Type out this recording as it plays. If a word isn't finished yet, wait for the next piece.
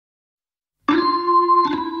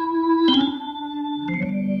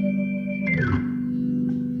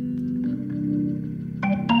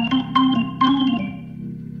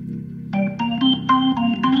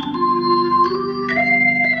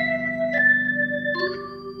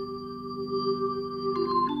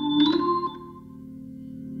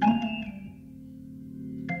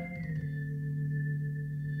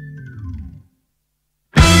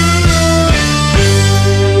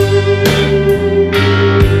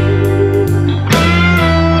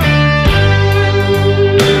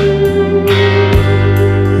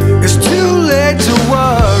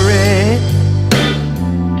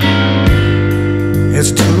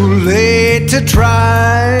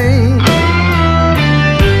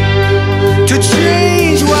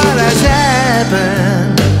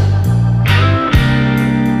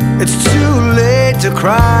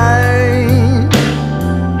cry,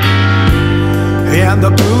 and the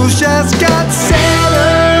blues just got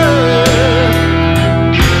sadder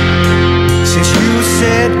since you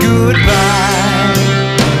said goodbye.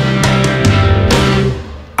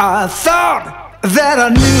 I thought that I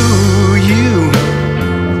knew you,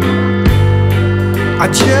 I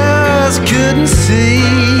just couldn't see.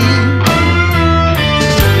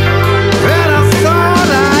 And I thought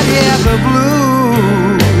I'd have the blues,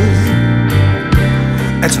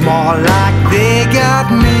 it's more like they got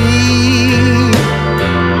me.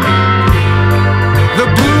 The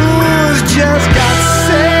blues just got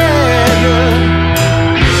sadder,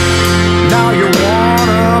 now you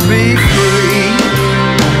wanna be free.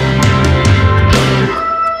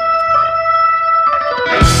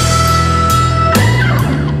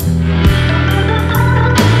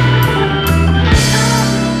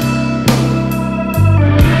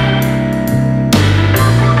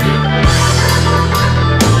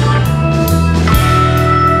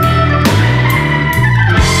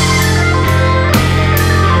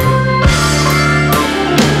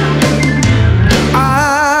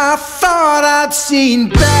 Seen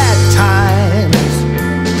bad times,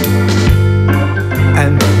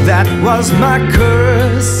 and that was my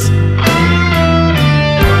curse.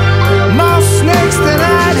 More snakes than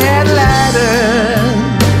I'd had ladders.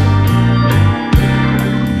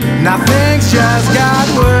 Now things just got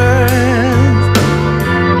worse,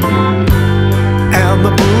 and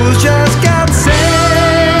the blues just got sadder.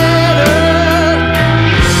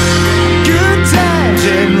 Good times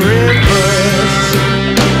in reverse.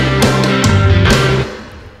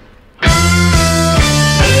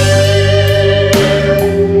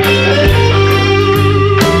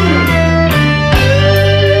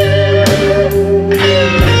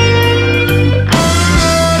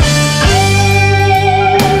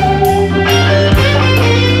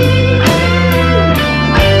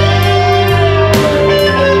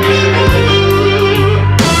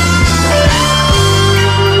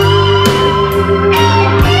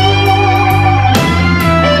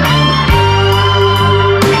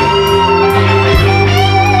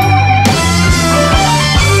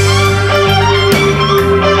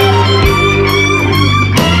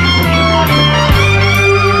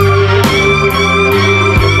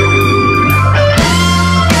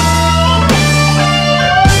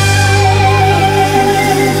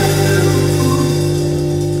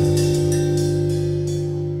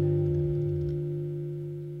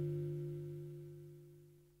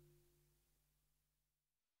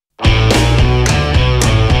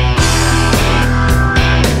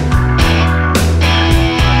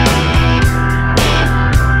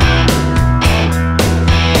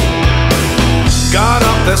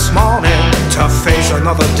 This morning to face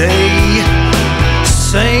another day.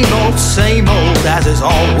 Same old, as is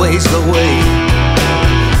always the way.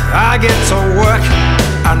 I get to work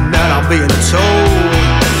and then I'm being told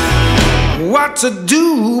what to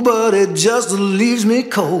do, but it just leaves me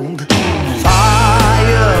cold.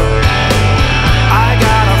 Fire, I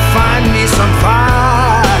gotta find me some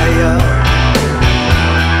fire.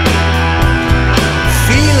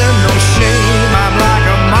 Feeling no shame, I'm like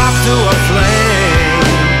a moth to a flame.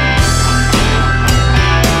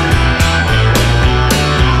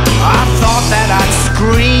 That I'd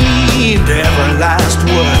screamed every last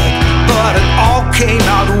word, but it all came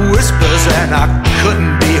out whispers and I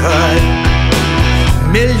couldn't be heard.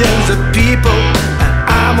 Millions of people and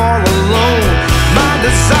I'm all alone. My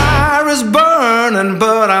desire is burning,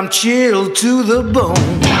 but I'm chilled to the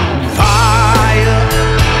bone. Fire,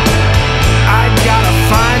 I gotta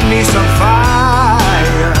find me some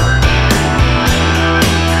fire.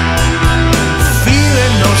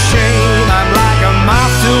 Feeling no shame, I'm like a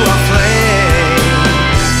moth to a flame.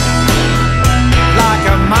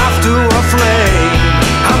 Moth to a flame,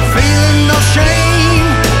 I'm feeling no shame.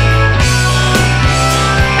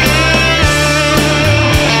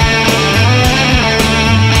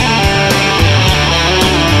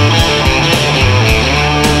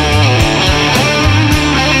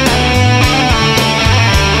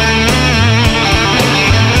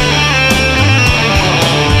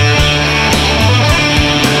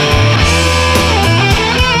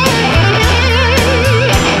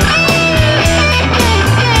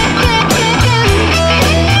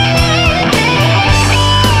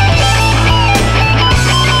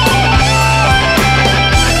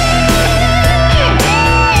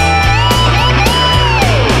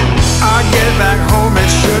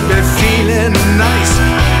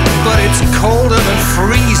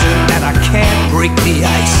 Break the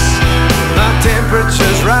ice. The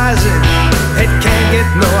temperature's rising, it can't get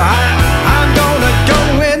no higher. I'm gonna go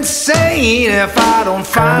inside. insane if I don't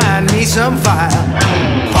find me some fire.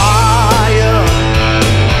 Fire,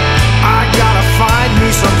 I gotta find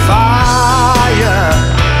me some fire.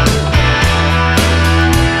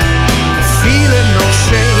 Feeling no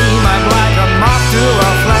shame, I'm like a moth to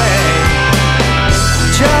a flame.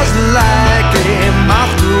 Just like a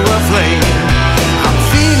moth to a flame. I'm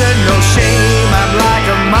feeling no shame, I'm like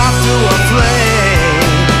a moth to a flame.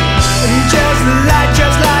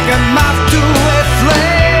 Just like a moth to a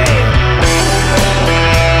flame.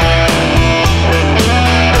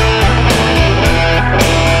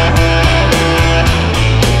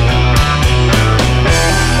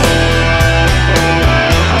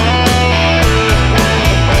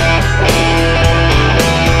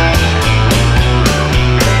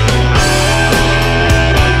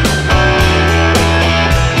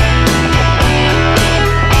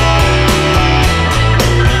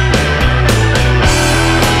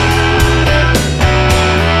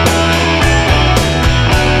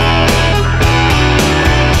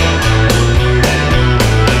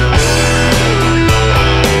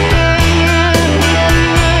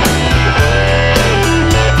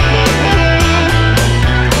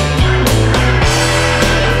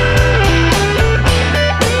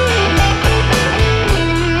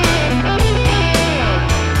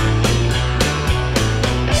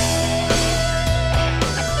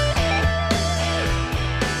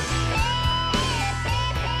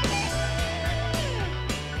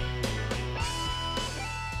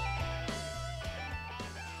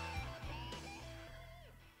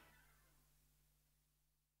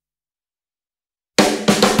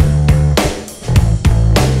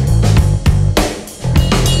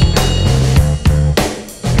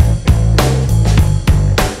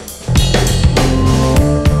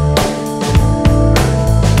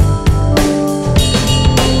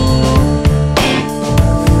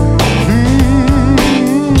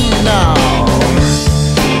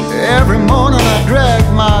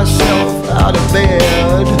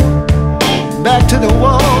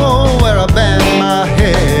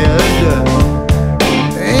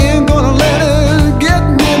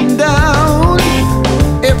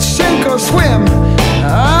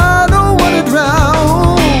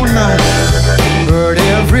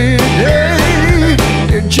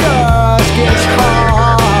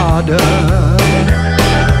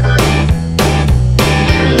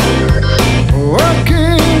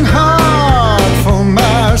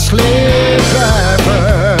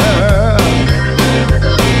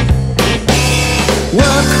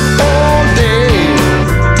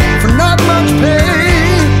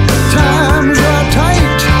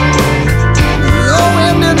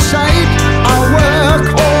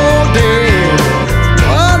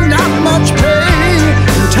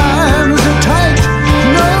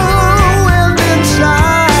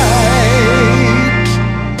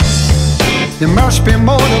 There must be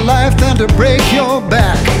more to life than to break your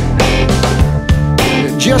back.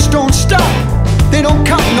 They just don't stop, they don't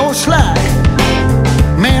cut no slack.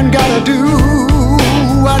 Man gotta do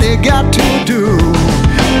what he got to do,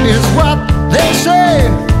 is what they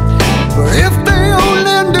say. But if they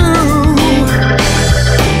only knew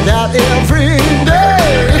that every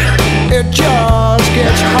day it just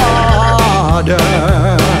gets harder.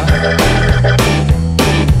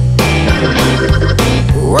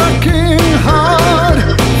 Working hard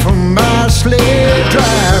for my slave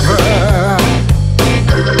driver.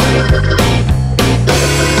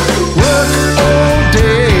 Work all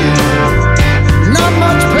day, not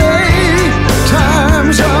much pay,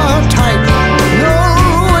 times are tight, no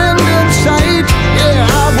end in sight. Yeah,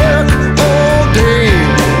 I work all day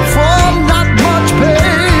for not much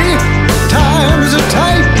pay, times are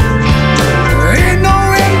tight, ain't no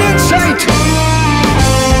end in sight.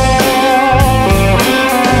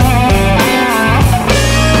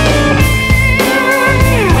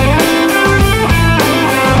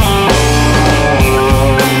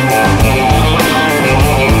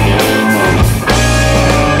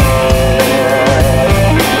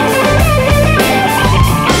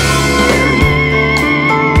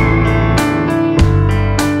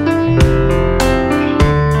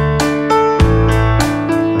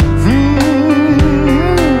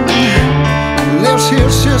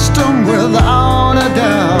 System without a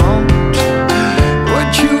doubt would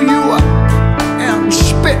chew you up and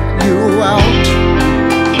spit you out.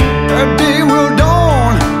 A day will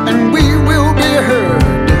dawn and we will be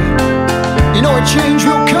heard. You know a change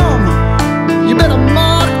will come, you better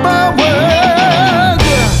mark my word.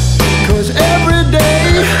 'Cause every day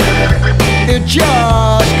it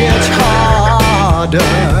just gets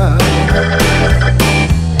harder.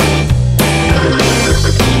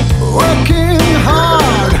 Working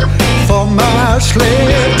hard for my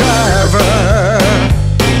slave driver.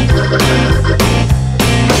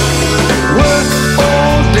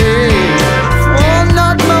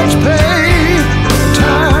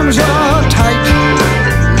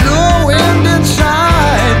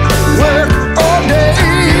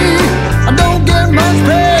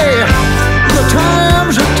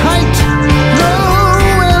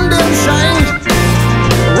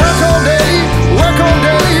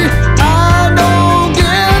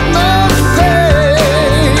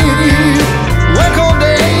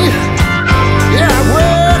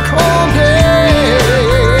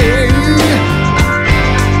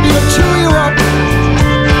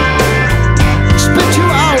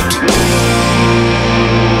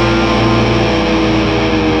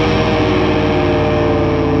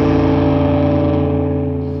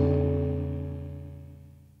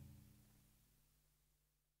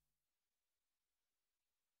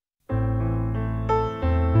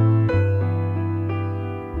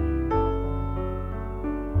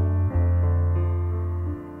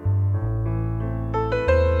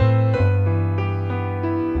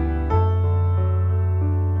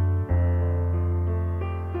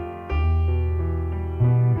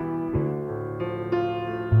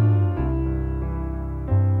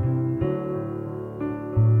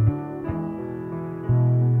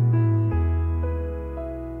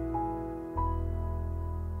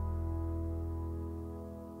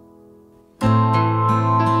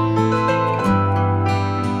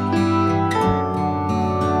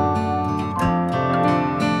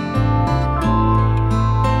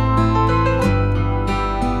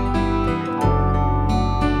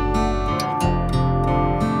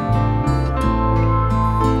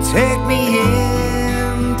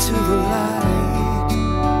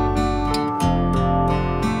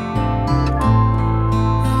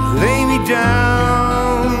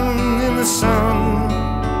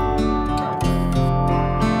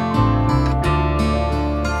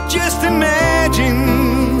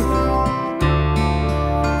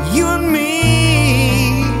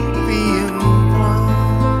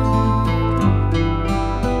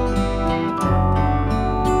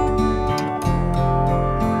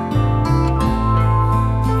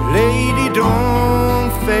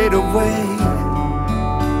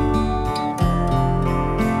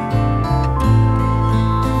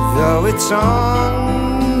 it's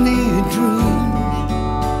only a dream.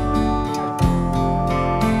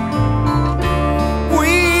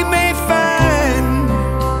 We may find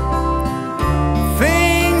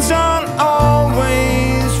things aren't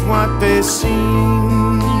always what they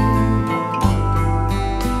seem.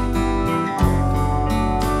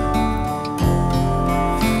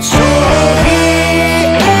 So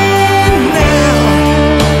here and now,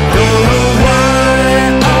 don't know why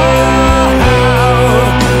or how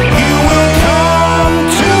you will come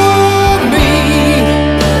to me,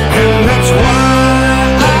 and that's why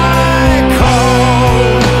I call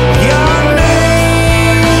your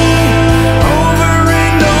name over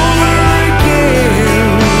and over again.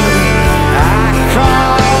 I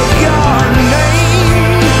call your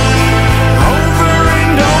name over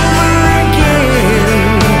and over again.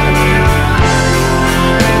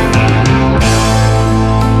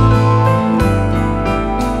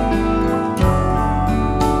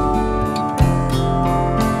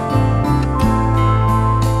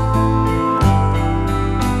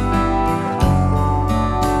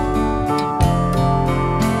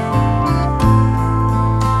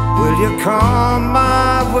 Will you come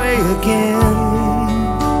my way again?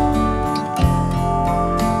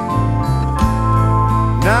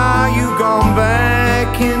 Now you've gone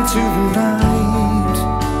back into the night,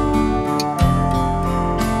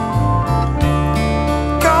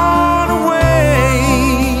 gone away,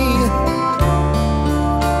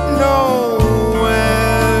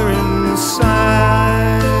 nowhere in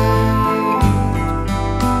sight.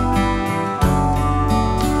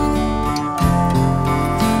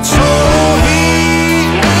 So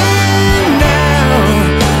here and now,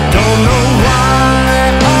 don't know why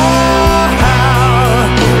or how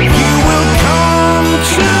you will come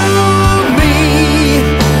to me,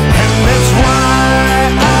 and that's why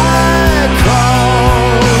I call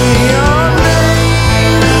your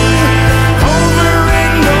name over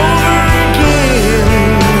and over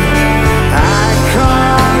again. I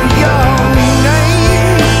call your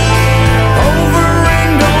name over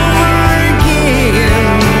and over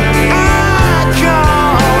again. I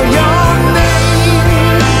call your name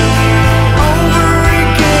over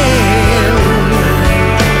again.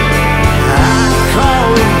 I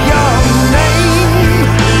call your name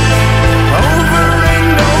over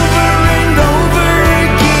and over and over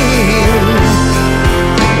again.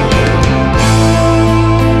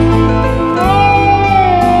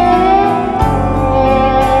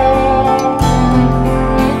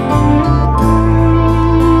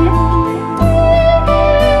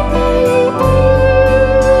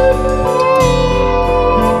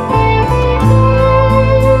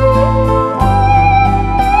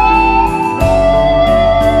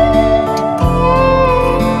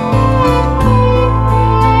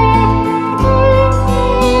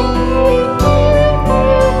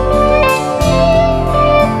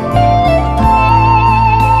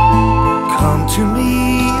 Come to me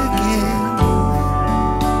again.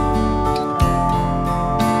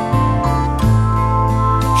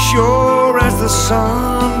 Sure as the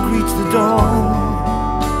sun greets the dawn,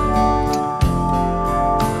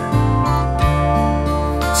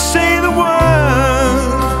 say the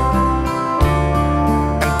word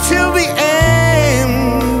until the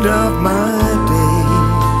end of my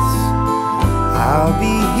days. I'll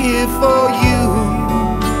be here for you.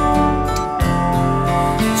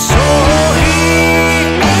 So here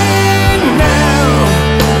and now,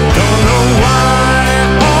 don't know why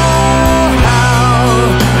or how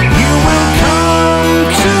you will come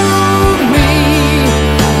to me,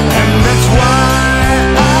 and that's why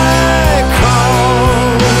I call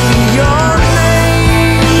your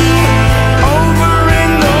name over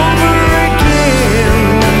and over again.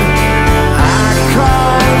 I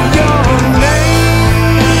call your name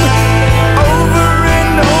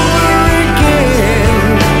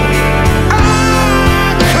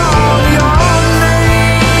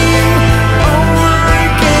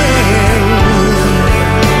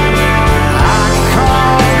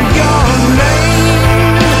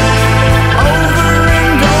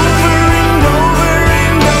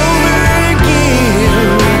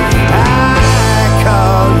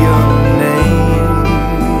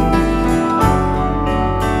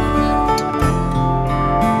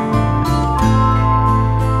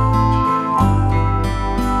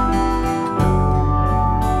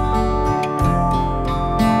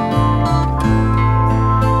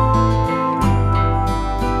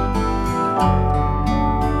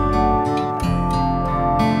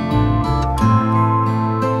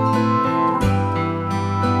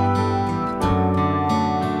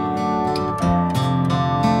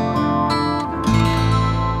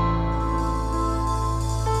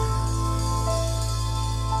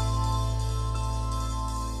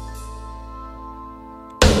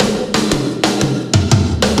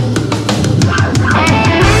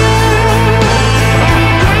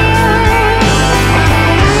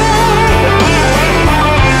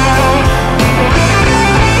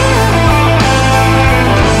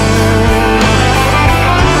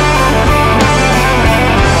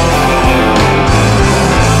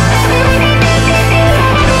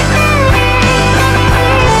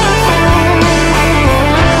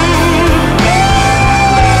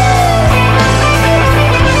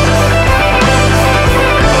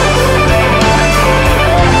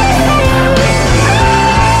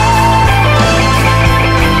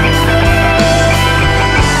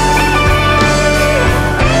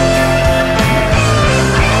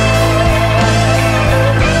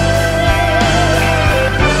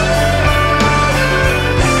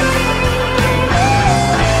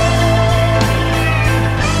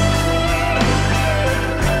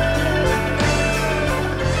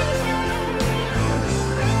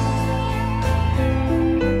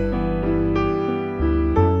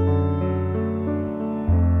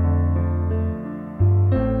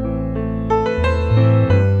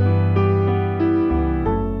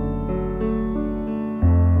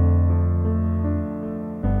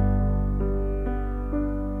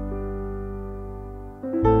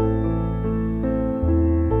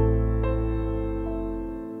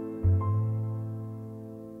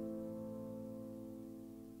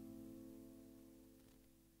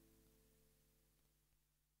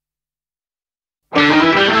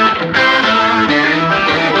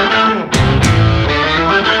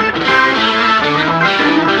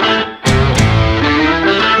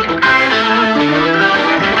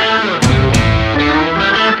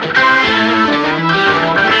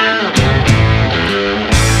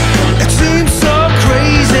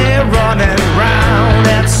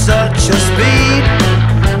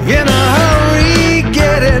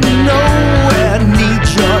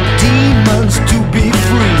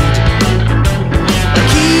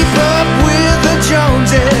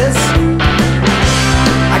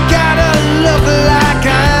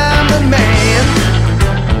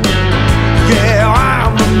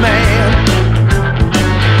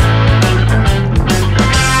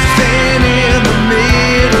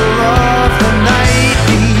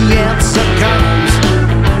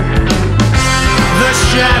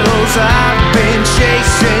shadows I've been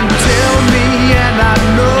chasing tell me, and I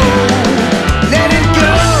know. Let it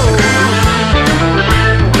go.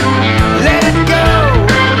 Let it go.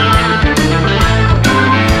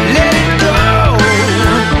 Let it go.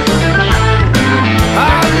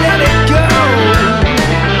 I'll let it go.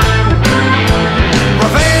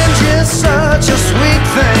 Revenge is such a sweet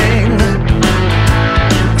thing,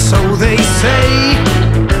 so they say.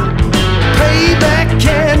 Payback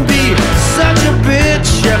can be such a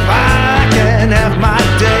bitch if I can have my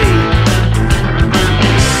day.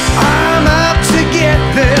 I'm out to get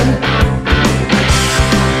them.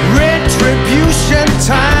 Retribution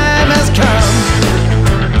time has come.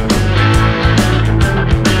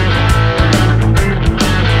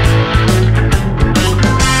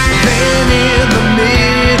 Then in the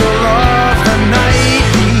middle of the night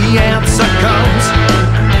the answer comes.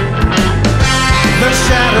 The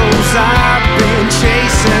shadows I've been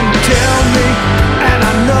chasing tell me, and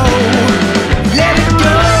I know. Let it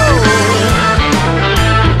go.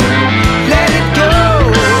 Let it go.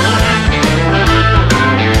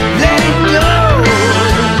 Let it go.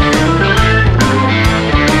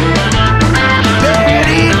 Let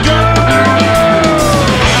it go.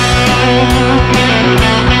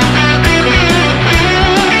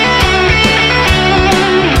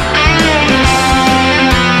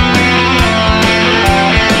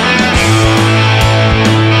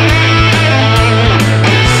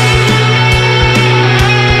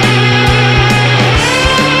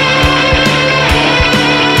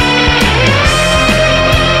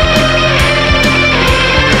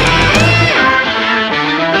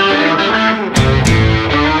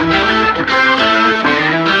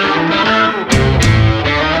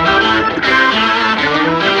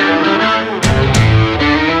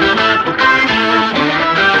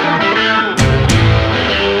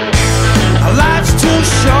 Life's too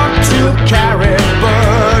short to carry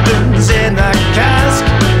burdens in a cask.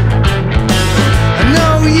 No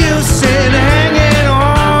use in hanging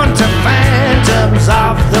on to phantoms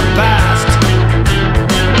of the past.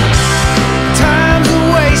 Time's a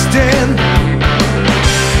wasting.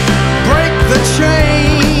 Break the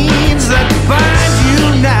chains that bind you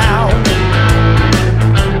now.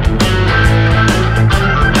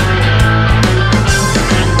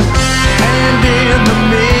 And in the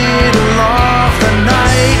middle of the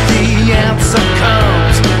night the answer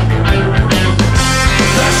comes.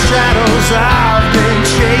 The shadows I've been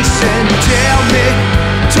chasing tell me,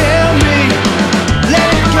 let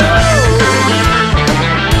it go.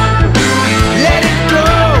 Let it go.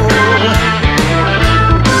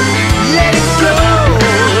 Let it go.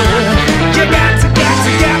 You got to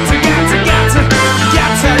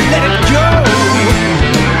let it go.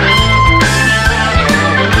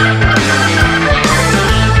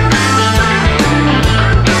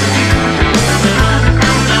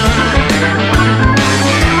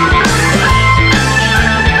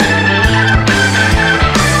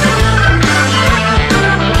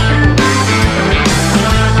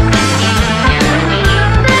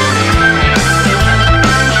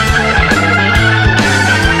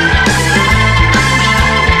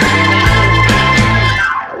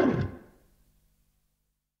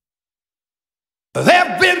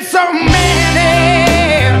 There've been so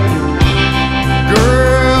many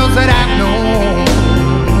girls that I've known.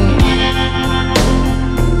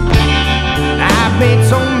 I've made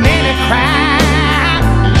so many cry,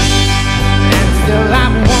 and still I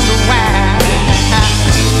wonder why.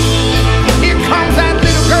 Here comes that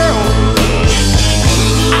little girl.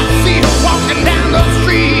 I see her walking down the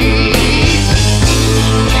street,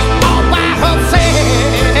 all by herself.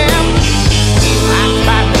 I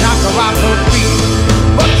tried to knock her off her feet,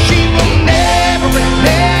 but she will never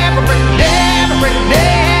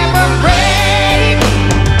break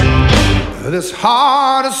this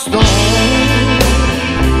heart of stone.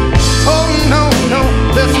 Oh no,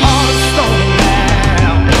 this heart of stone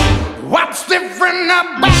now. What's different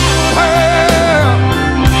about her?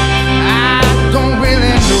 I don't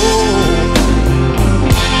really know.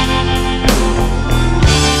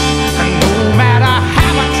 And no matter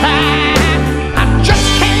how I try, I just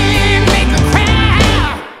can't make her cry.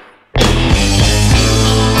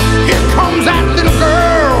 Here comes that little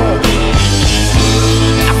girl.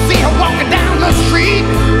 I see her walking down the street.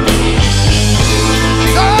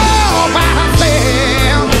 She's all by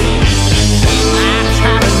herself. I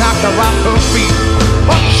try to knock her off her feet,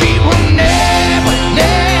 but she will never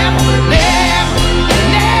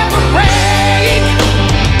break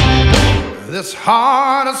this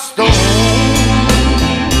heart of stone.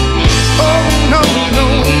 Oh no,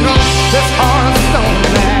 this heart of stone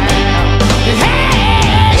now. Hey!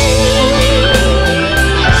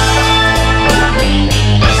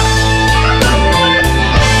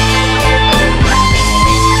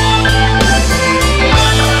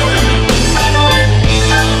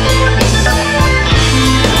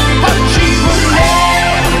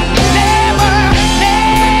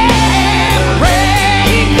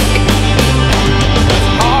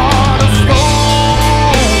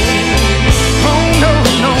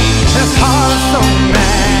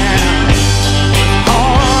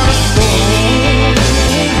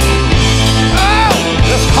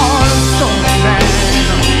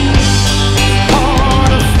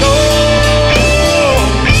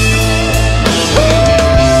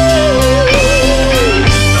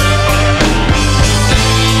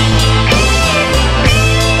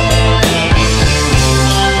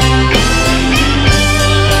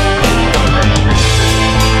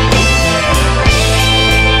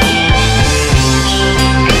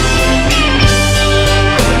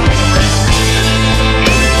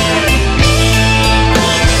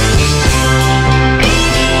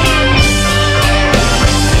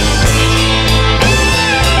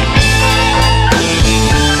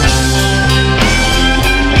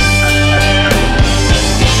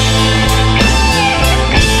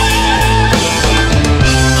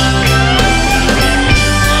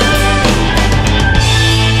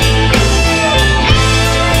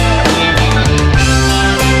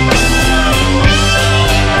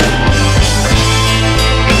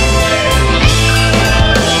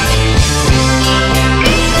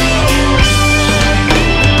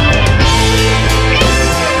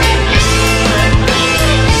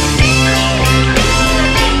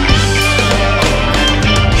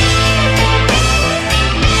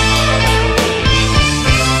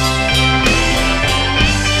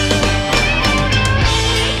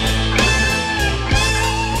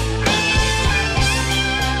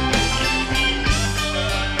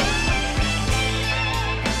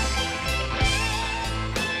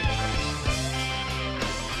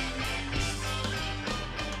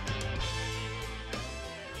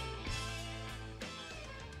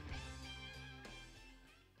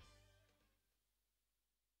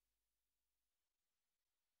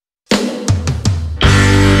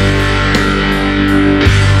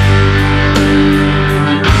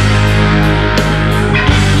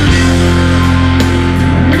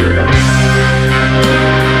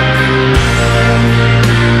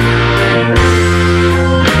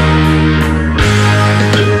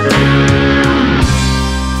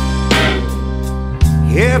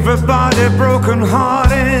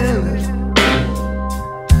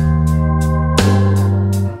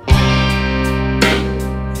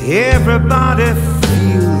 Everybody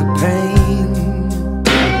feel the pain.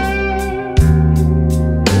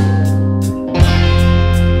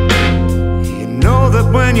 You know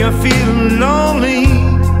that when you're feeling lonely,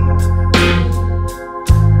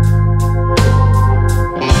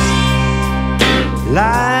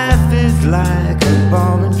 life is like a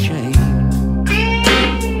ball and chain.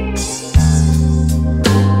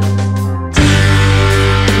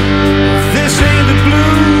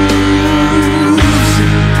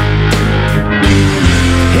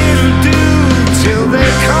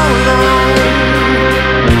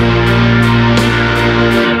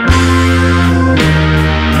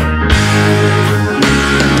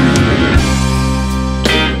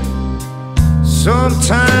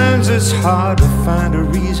 Sometimes it's hard to find a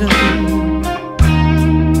reason.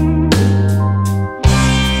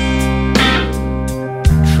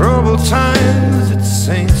 Troubled times it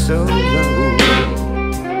sings so low.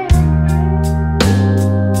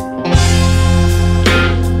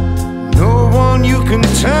 No one you can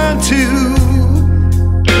turn to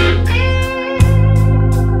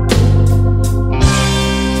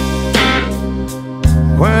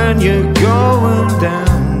when you're going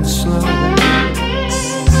down slow.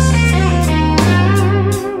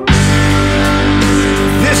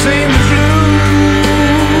 This ain't the blues.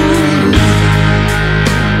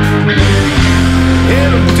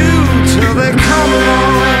 It'll do till they come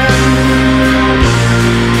along.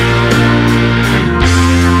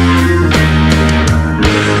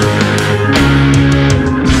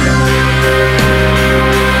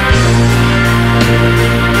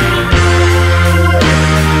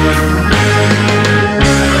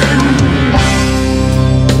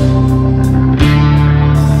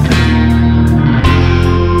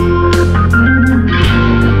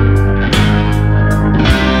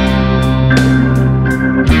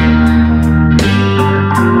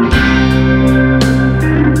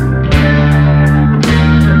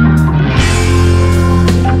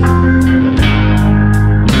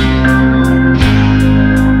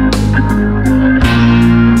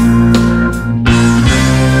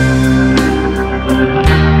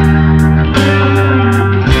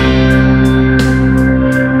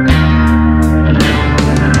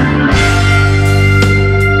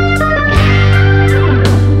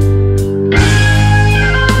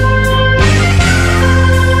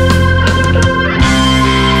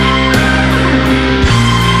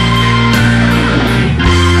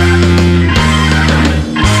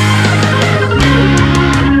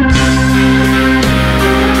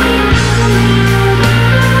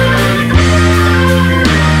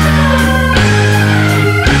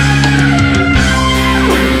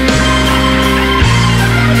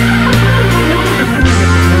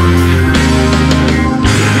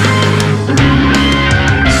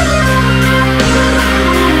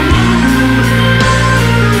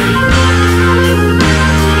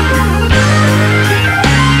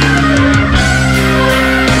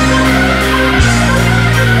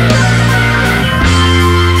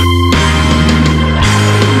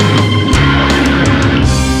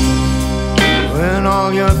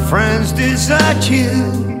 Friends desert you,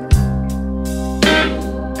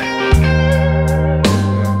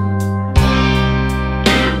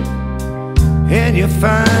 and you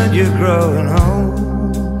find you're growing old.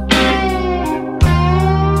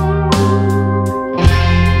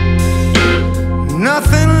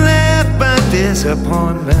 Nothing left but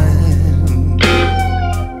disappointment,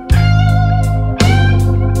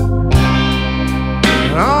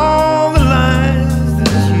 and all the lies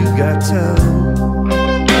that you got told.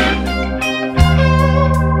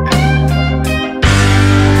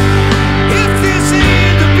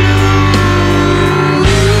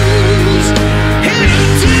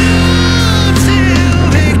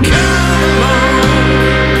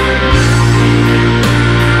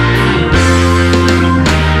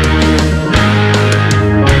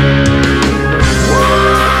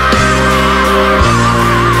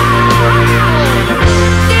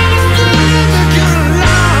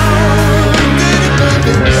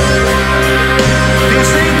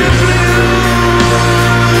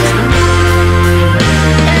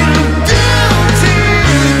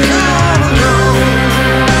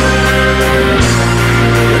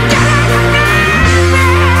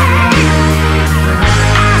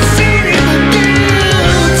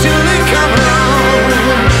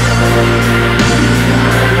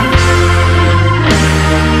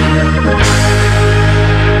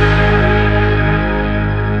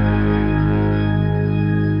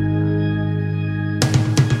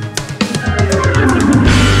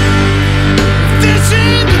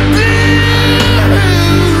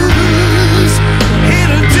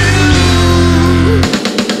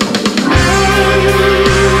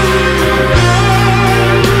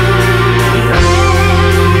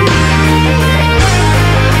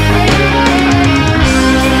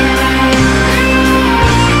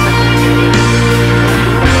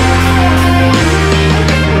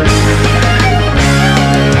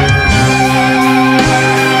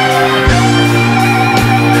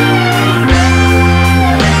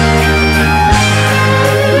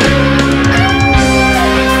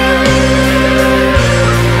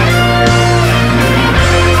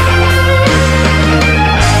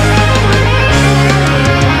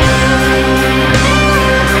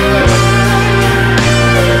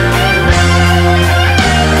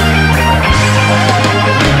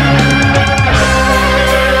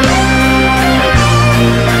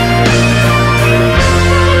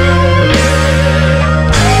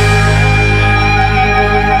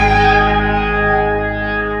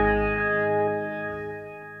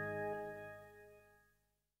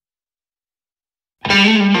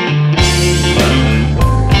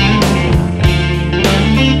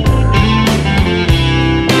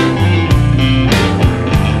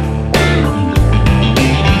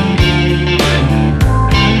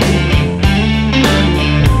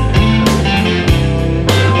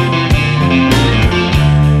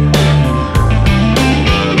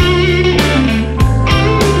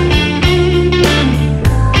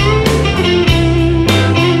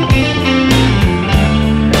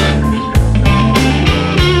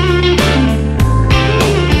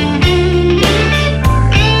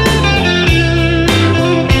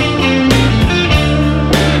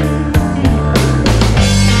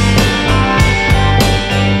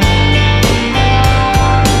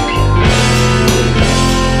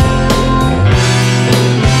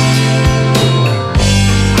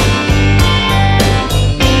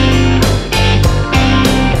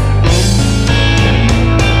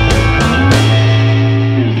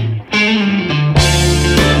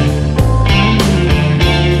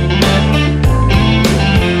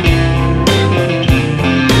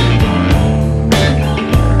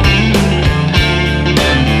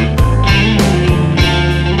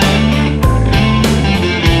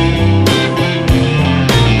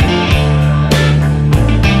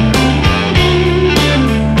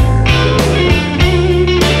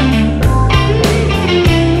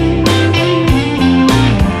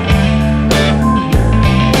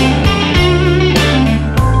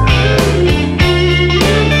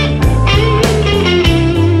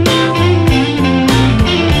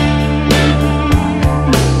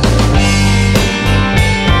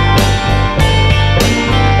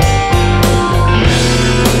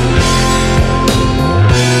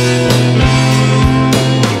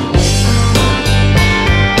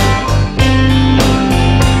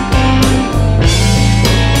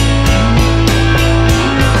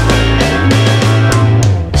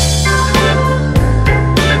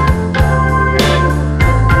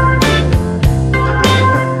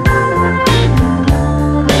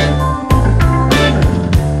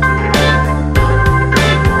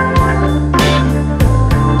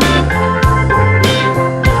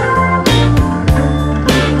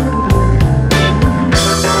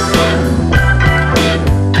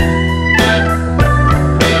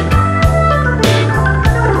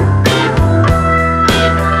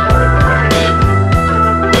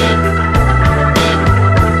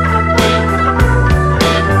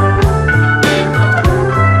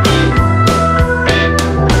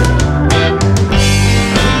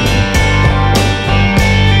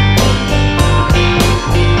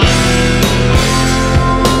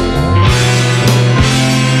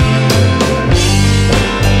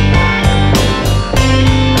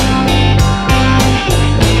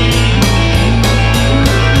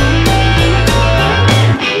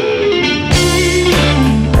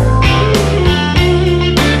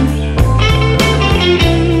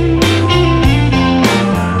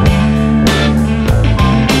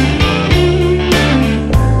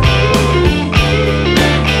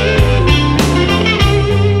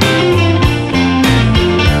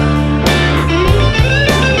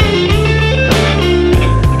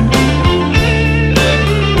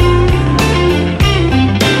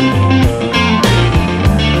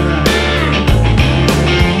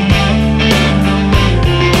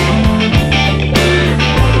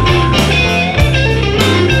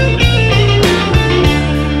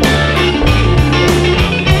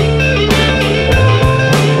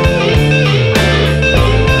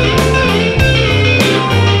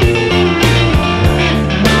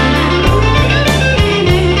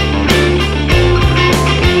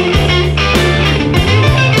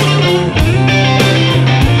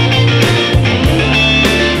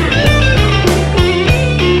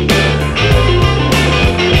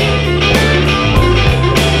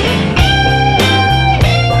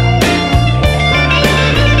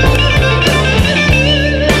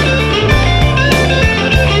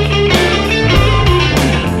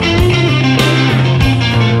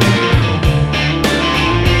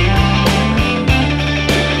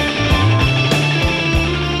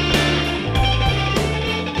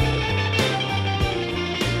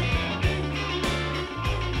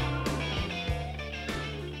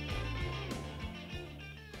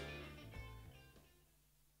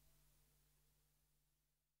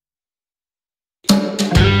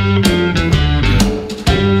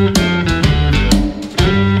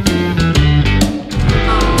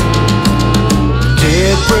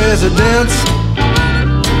 presidents,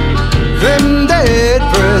 them dead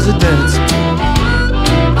presidents.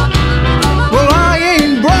 Well, I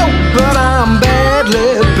ain't broke, but I'm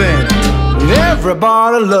badly bent.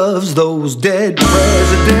 Everybody loves those dead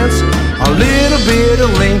presidents. A little bit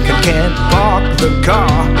of Lincoln can't park the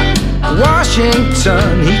car.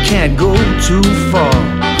 Washington, he can't go too far.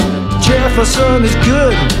 Jefferson is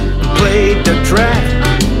good, played the track.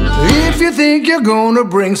 If you think you're gonna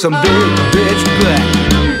bring some big bitch back,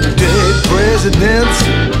 dead presidents,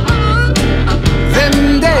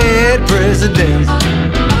 them dead presidents.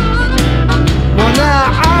 Well,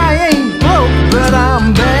 now I ain't broke, but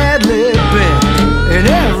I'm badly bent, and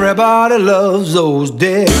everybody loves those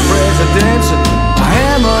dead presidents.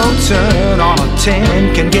 Hamilton on a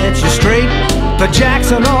 10 can get you straight, but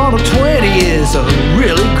Jackson on a 20 is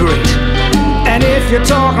really great. And if you're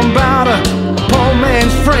talking about a poor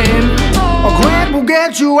man's friend, a Grant will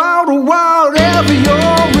get you out of whatever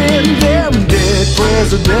you're in. Them dead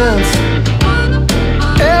presidents,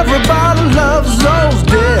 everybody loves those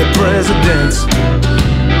dead presidents.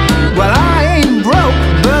 Well, I ain't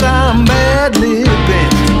broke, but I'm badly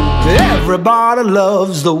bent. Everybody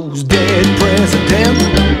loves those dead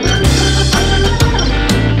presidents.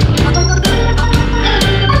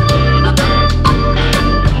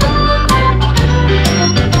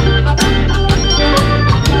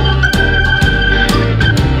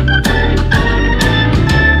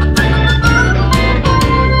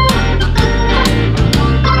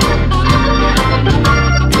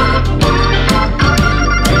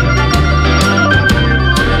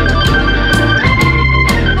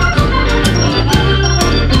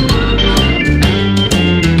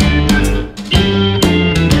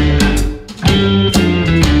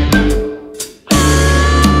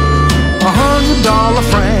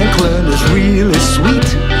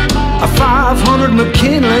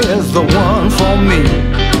 McKinley is the one for me.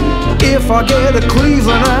 If I get a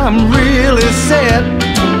Cleveland, I'm really set.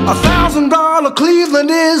 $1,000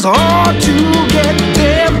 Cleveland is hard to get.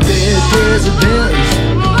 Them dead presidents,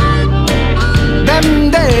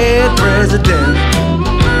 them dead presidents.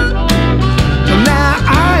 Now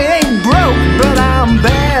I ain't broke, but I'm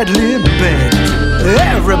badly bent.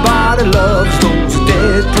 Everybody loves those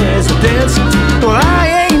dead presidents. Well,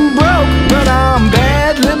 I ain't broke, but I'm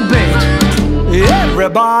badly bent.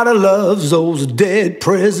 Everybody loves those dead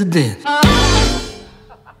presidents. A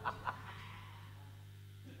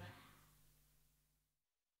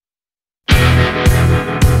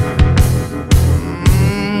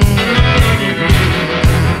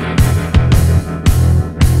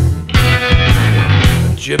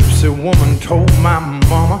gypsy woman told my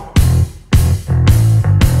mama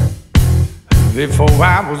before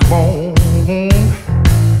I was born,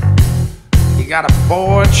 you got a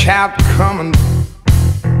boy child coming.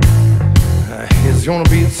 He's gonna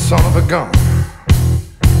be the son of a gun.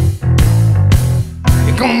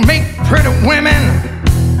 He's gonna make pretty women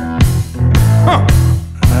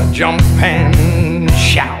jump and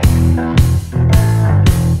shout.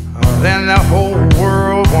 Then the whole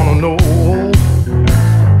world wanna know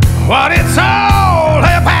what it's all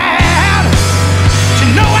about. But you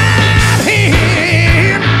know I'm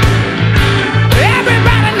here.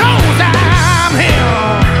 Everybody knows I'm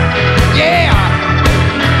here. Yeah.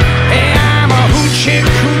 Hey, I'm a hoochie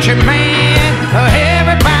coochie man.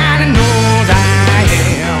 Everybody knows I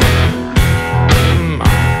am.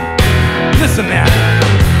 Listen now.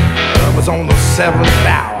 I was on the 7th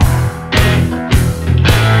hour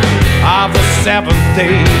of the 7th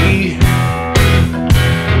day,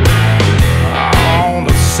 on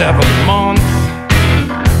the 7th month.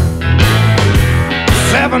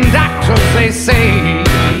 7 doctors, they say,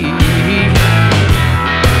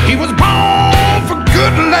 he was born for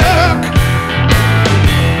good luck,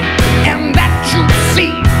 and that you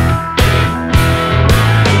see.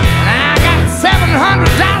 I got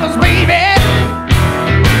 $700, baby,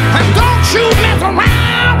 and don't you mess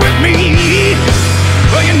around with me.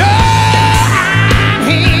 Well, you know I'm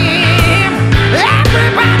him.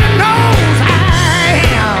 Everybody knows I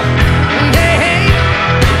am.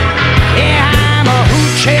 Yeah, I'm a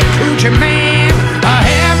hoochie coochie man.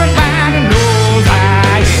 Everybody knows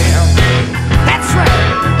I am. That's right.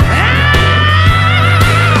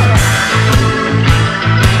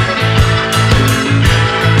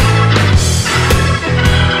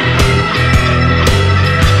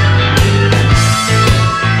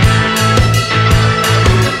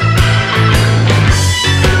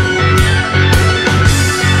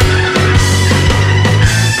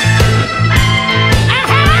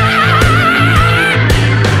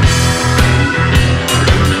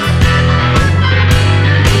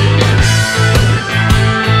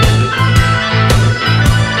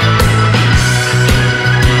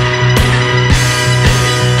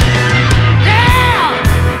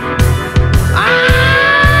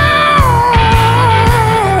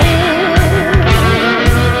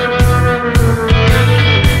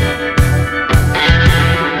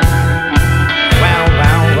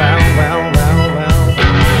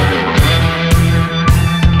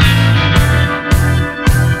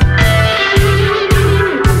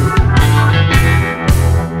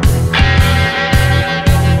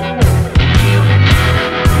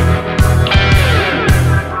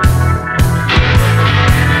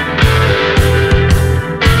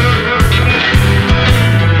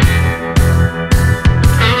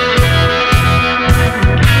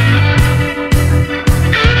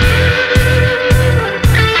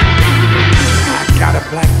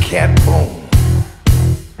 cat bone.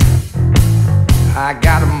 I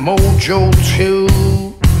got a mojo too.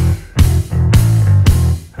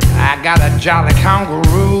 I got a jolly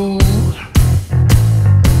kangaroo.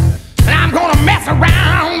 And I'm gonna mess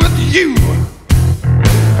around with you.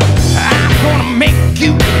 I'm gonna make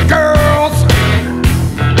you girls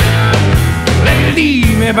let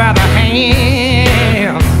leave me by the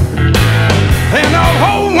hand. And the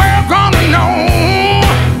whole world gonna know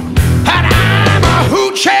that I'm a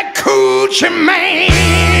hoochie coochie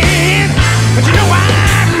man. But you know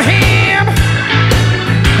I'm him.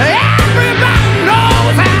 Everybody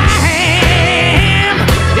knows I am.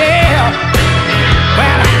 Yeah.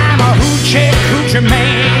 Well, I'm a hoochie coochie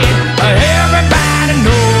man. Everybody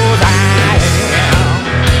knows I am.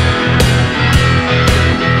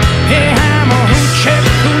 Yeah, I'm a hoochie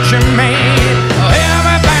coochie man.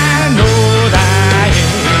 Everybody knows I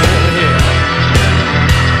am.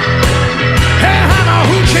 Yeah, I'm a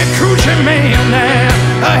hoochie coochie man now.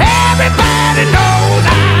 Everybody knows I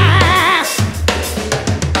am.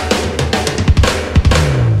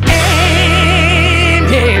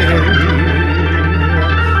 Yeah,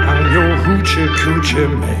 I'm your hoochie coochie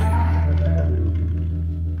man.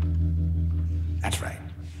 That's right.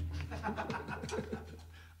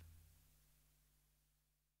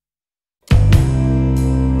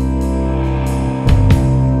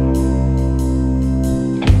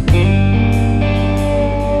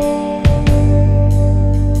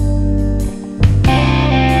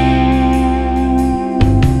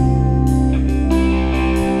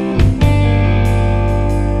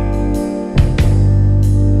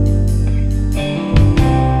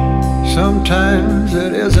 Sometimes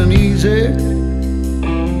it isn't easy.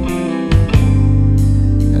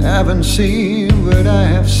 Haven't seen what I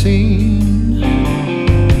have seen.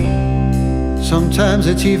 Sometimes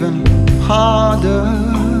it's even harder.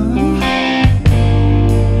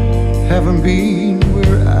 Haven't been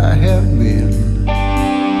where I have been.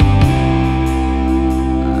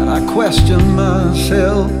 And I question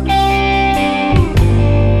myself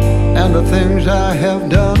and the things I have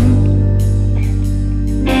done.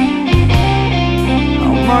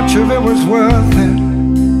 Much of it was worth it,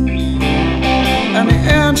 and the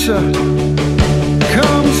answer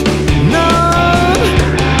comes none.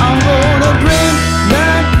 I'm gonna drink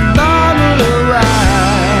that bottle of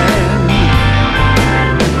wine,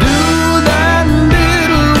 do that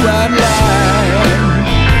little white line,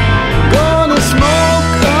 gonna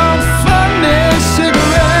smoke a funny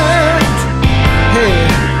cigarette, hey,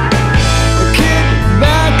 kick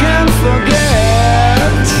back and forget.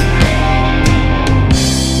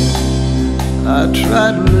 I try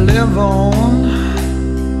to live on,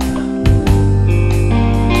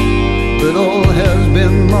 but all has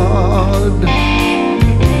been marred.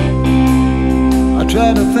 I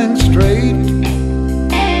try to think straight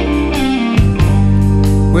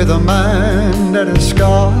with a mind that is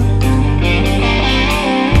scarred,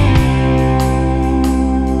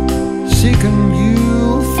 seeking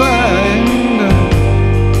you find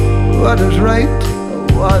what is right,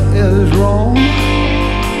 what is wrong.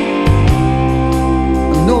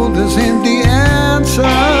 No, this ain't the answer,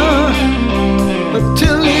 but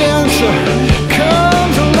till the answer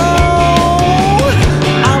comes along,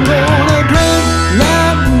 I'm gonna drink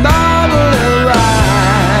that bottle of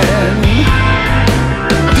wine,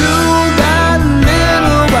 do that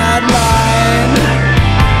little white line,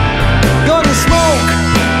 gonna smoke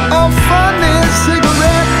a funny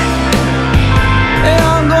cigarette, and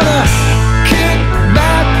I'm gonna kick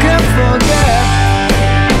back and forget.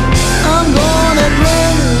 I'm gonna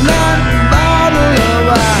drink that bottle of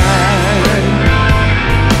wine.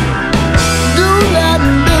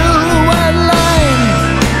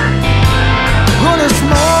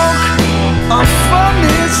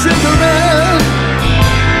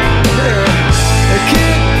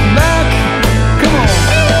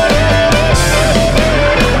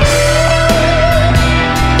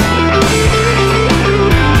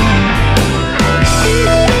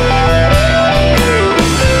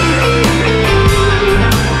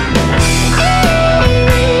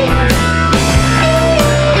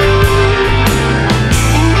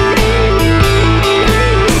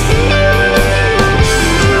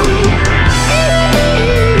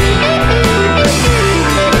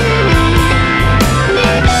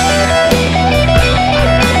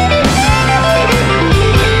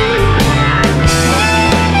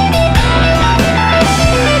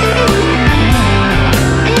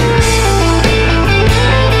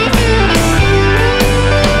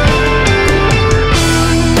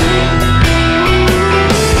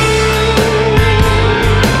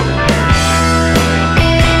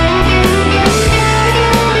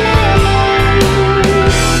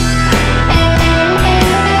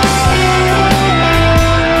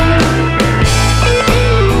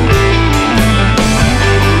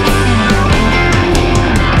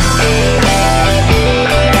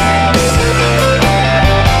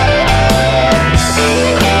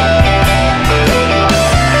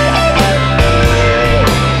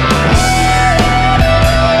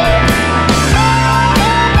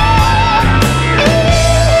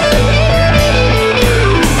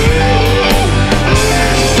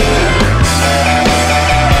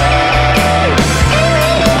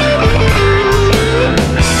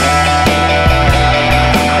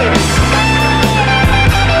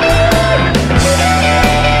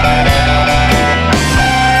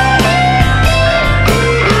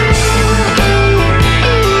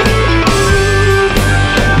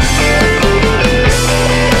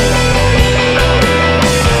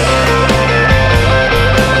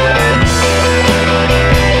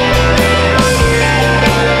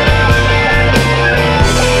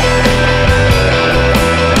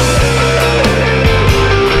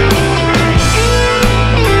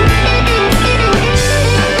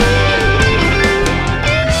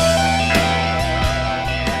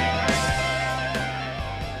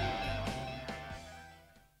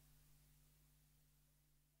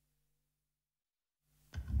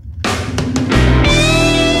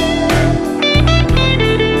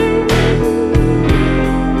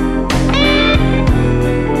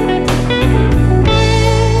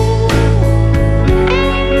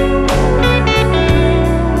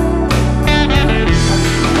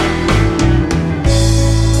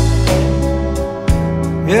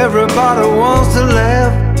 wants to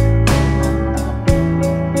laugh,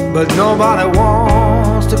 but nobody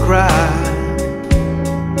wants to cry.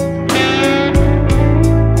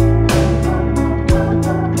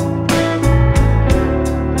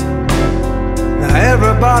 Now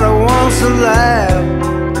everybody wants to laugh,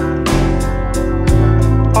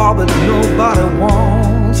 oh, but nobody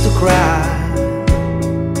wants to cry.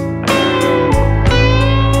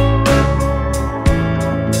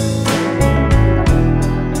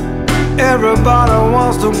 Everybody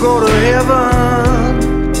wants to go to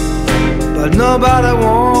heaven, but nobody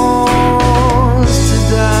wants to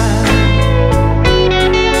die.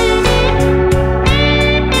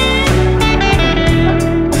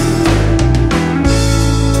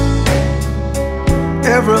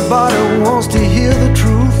 Everybody wants to hear the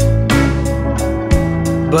truth,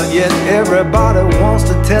 but yet everybody wants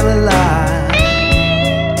to tell a lie.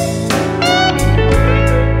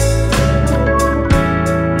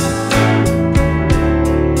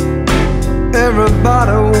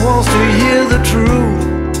 Everybody wants to hear the truth,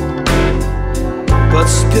 but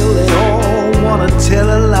still they all want to tell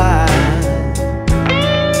a lie.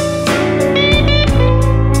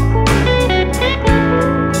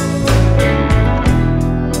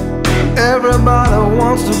 Everybody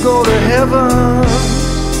wants to go to heaven,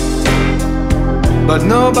 but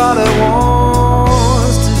nobody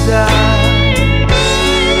wants to die.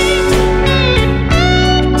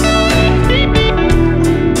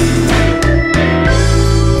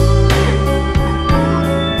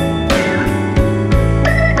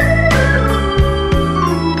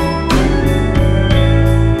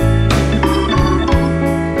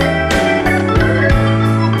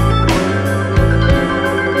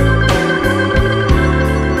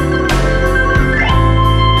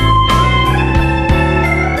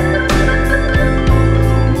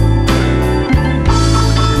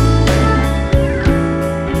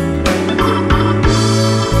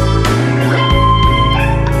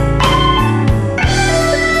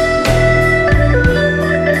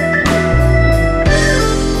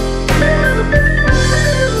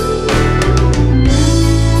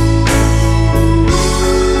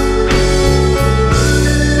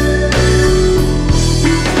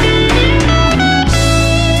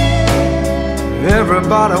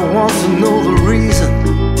 Everybody wants to know the reason,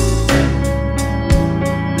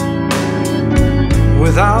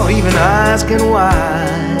 without even asking why.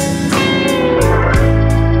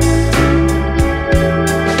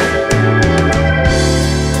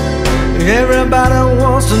 Everybody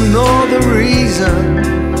wants to know the reason,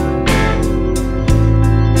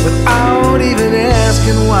 without even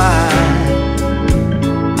asking why.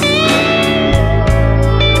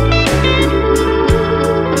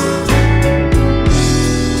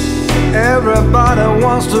 Everybody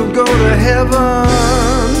wants to go to heaven,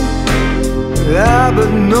 yeah, but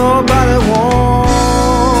nobody wants